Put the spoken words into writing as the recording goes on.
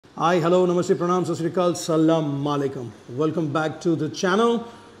Hi, hello, namaste, pranam, sat sri akal, salam alaikum. Welcome back to the channel.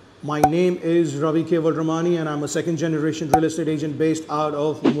 My name is Ravi K. Valdramani and I'm a second generation real estate agent based out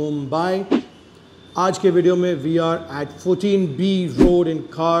of Mumbai. आज के video में we are at 14B Road in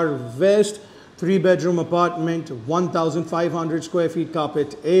Khar West, 3-bedroom apartment, 1,500 square feet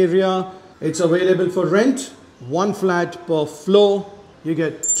carpet area. It's available for rent, 1 flat per floor. You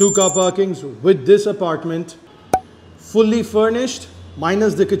get 2 car parkings with this apartment, fully furnished,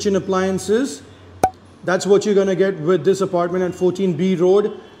 minus the kitchen appliances. That's what you're gonna get with this apartment at 14B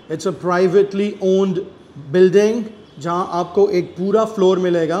Road. It's a privately owned building जहाँ आपको एक पूरा floor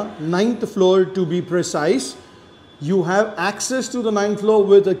मिलेगा, 9th floor to be precise. You have access to the 9th floor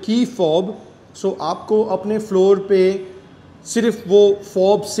with a key fob. So आपको अपने floor पे सिर्फ वो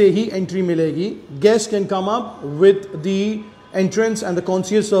fob से ही entry मिलेगी. Guests can come up with the entrance and the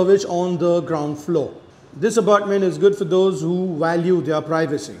concierge service on the ground floor. This apartment is good for those who value their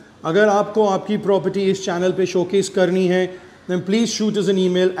privacy. अगर आपको आपकी property इस channel पे showcase करनी है, then please shoot us an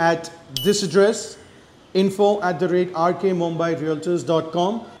email at this address,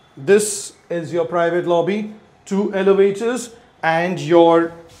 info@rkmumbairealtors.com. This is your private lobby, 2 elevators, and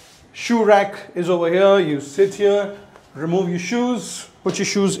your shoe rack is over here. You sit here, remove your shoes, put your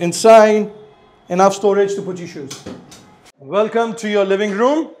shoes inside. Enough storage to put your shoes. Welcome to your living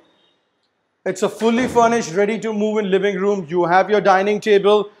room. It's a fully furnished, ready to move in living room. You have your dining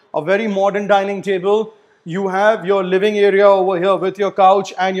table, a very modern dining table. You have your living area over here with your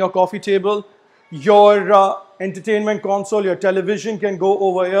couch and your coffee table. Your entertainment console, your television can go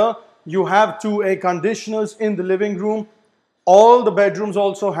over here. You have 2 air conditioners in the living room. All the bedrooms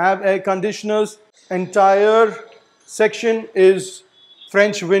also have air conditioners. Entire section is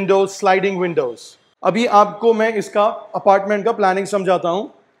French windows, sliding windows. अभी आपको मैं इसका apartment का planning समझाता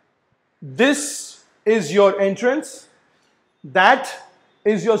हूँ. This is your entrance. That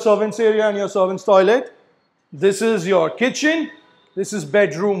is your servants area and your servants toilet. This is your kitchen. This is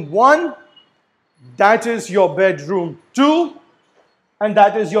bedroom 1. That is your bedroom 2. And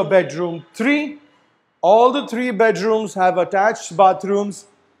that is your bedroom 3. All the 3 bedrooms have attached bathrooms.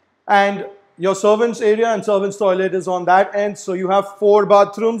 And your servants area and servants toilet is on that end. So you have 4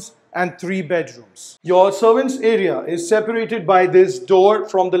 bathrooms and 3 bedrooms. Your servants area is separated by this door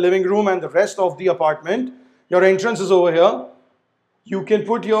from the living room and the rest of the apartment. Your entrance is over here. You can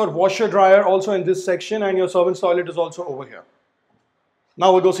put your washer dryer also in this section and your servants toilet is also over here.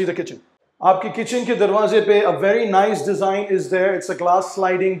 Now we'll go see the kitchen. आपके kitchen के दरवाजे पे a very nice design is there. It's a glass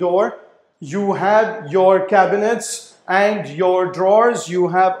sliding door. You have your cabinets and your drawers. You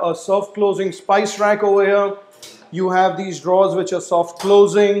have a soft closing spice rack over here. You have these drawers which are soft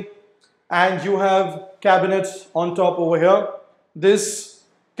closing. And you have cabinets on top over here. This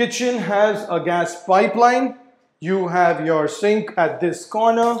kitchen has a gas pipeline. You have your sink at this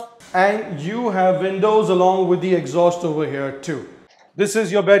corner. And you have windows along with the exhaust over here too. This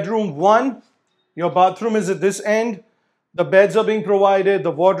is your bedroom 1. Your bathroom is at this end. The beds are being provided.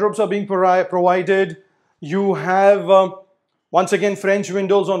 The wardrobes are being provided. You have, once again, French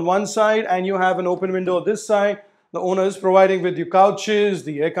windows on one side and you have an open window on this side. The owner is providing with the couches,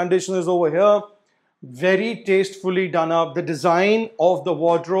 the air conditioners over here. Very tastefully done up. The design of the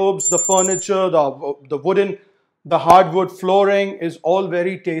wardrobes, the furniture, the wooden, the hardwood flooring is all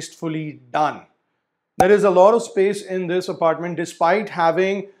very tastefully done. There is a lot of space in this apartment despite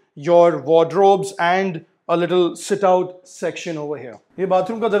having your wardrobes and a little sit-out section over here. ये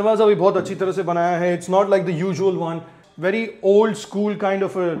bathroom का दरवाजा भी बहुत अच्छी तरह से बनाया है. It's not like the usual one. Very old school kind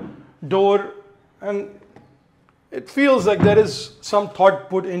of a door and it feels like there is some thought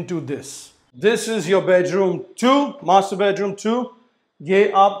put into this. This is your bedroom 2, master bedroom 2.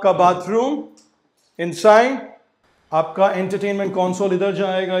 ये आपका bathroom. Inside आपका entertainment console इधर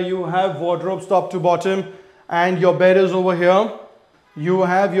जाएगा. You have wardrobes top to bottom and your bed is over here. You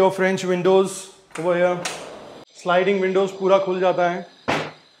have your French windows over here. Sliding windows पूरा खुल जाता है.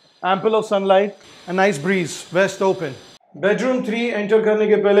 Ample of sunlight, a nice breeze, west open. Bedroom 3 enter करने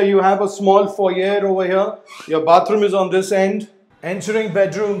के पहले you have a small foyer over here. Your bathroom is on this end. Entering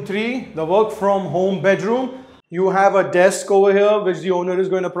bedroom 3, the work from home bedroom. You have a desk over here which the owner is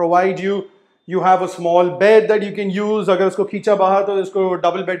going to provide you. You have a small bed that you can use. अगर इसको खींचा बाहर तो इसको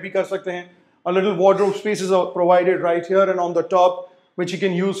double bed भी कर सकते हैं. A little wardrobe spaces are provided right here and on the top, which you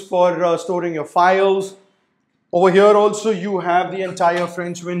can use for storing your files. Over here also you have the entire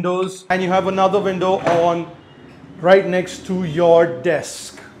French windows and you have another window on right next to your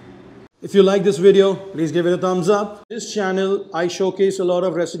desk. If you like this video, please give it a thumbs up. This channel, I showcase a lot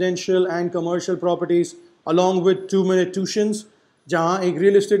of residential and commercial properties along with 2-minute tuitions, जहाँ एक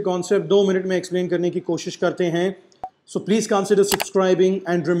real estate concept 2 minute में explain करने की कोशिश करते हैं. So please consider subscribing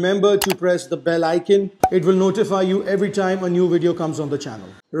and remember to press the bell icon. It will notify you every time a new video comes on the channel.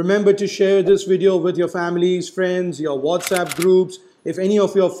 Remember to share this video with your families, friends, your WhatsApp groups. If any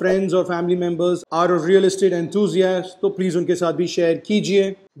of your friends or family members are a real estate enthusiast, तो please उनके साथ भी share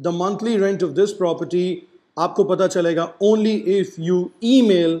कीजिए. The monthly rent of this property आपको पता चलेगा only if you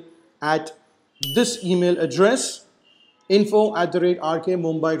email at this email address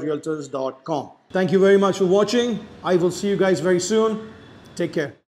info@rkmumbairealtors.com. Thank you very much for watching. I will see you guys very soon. Take care.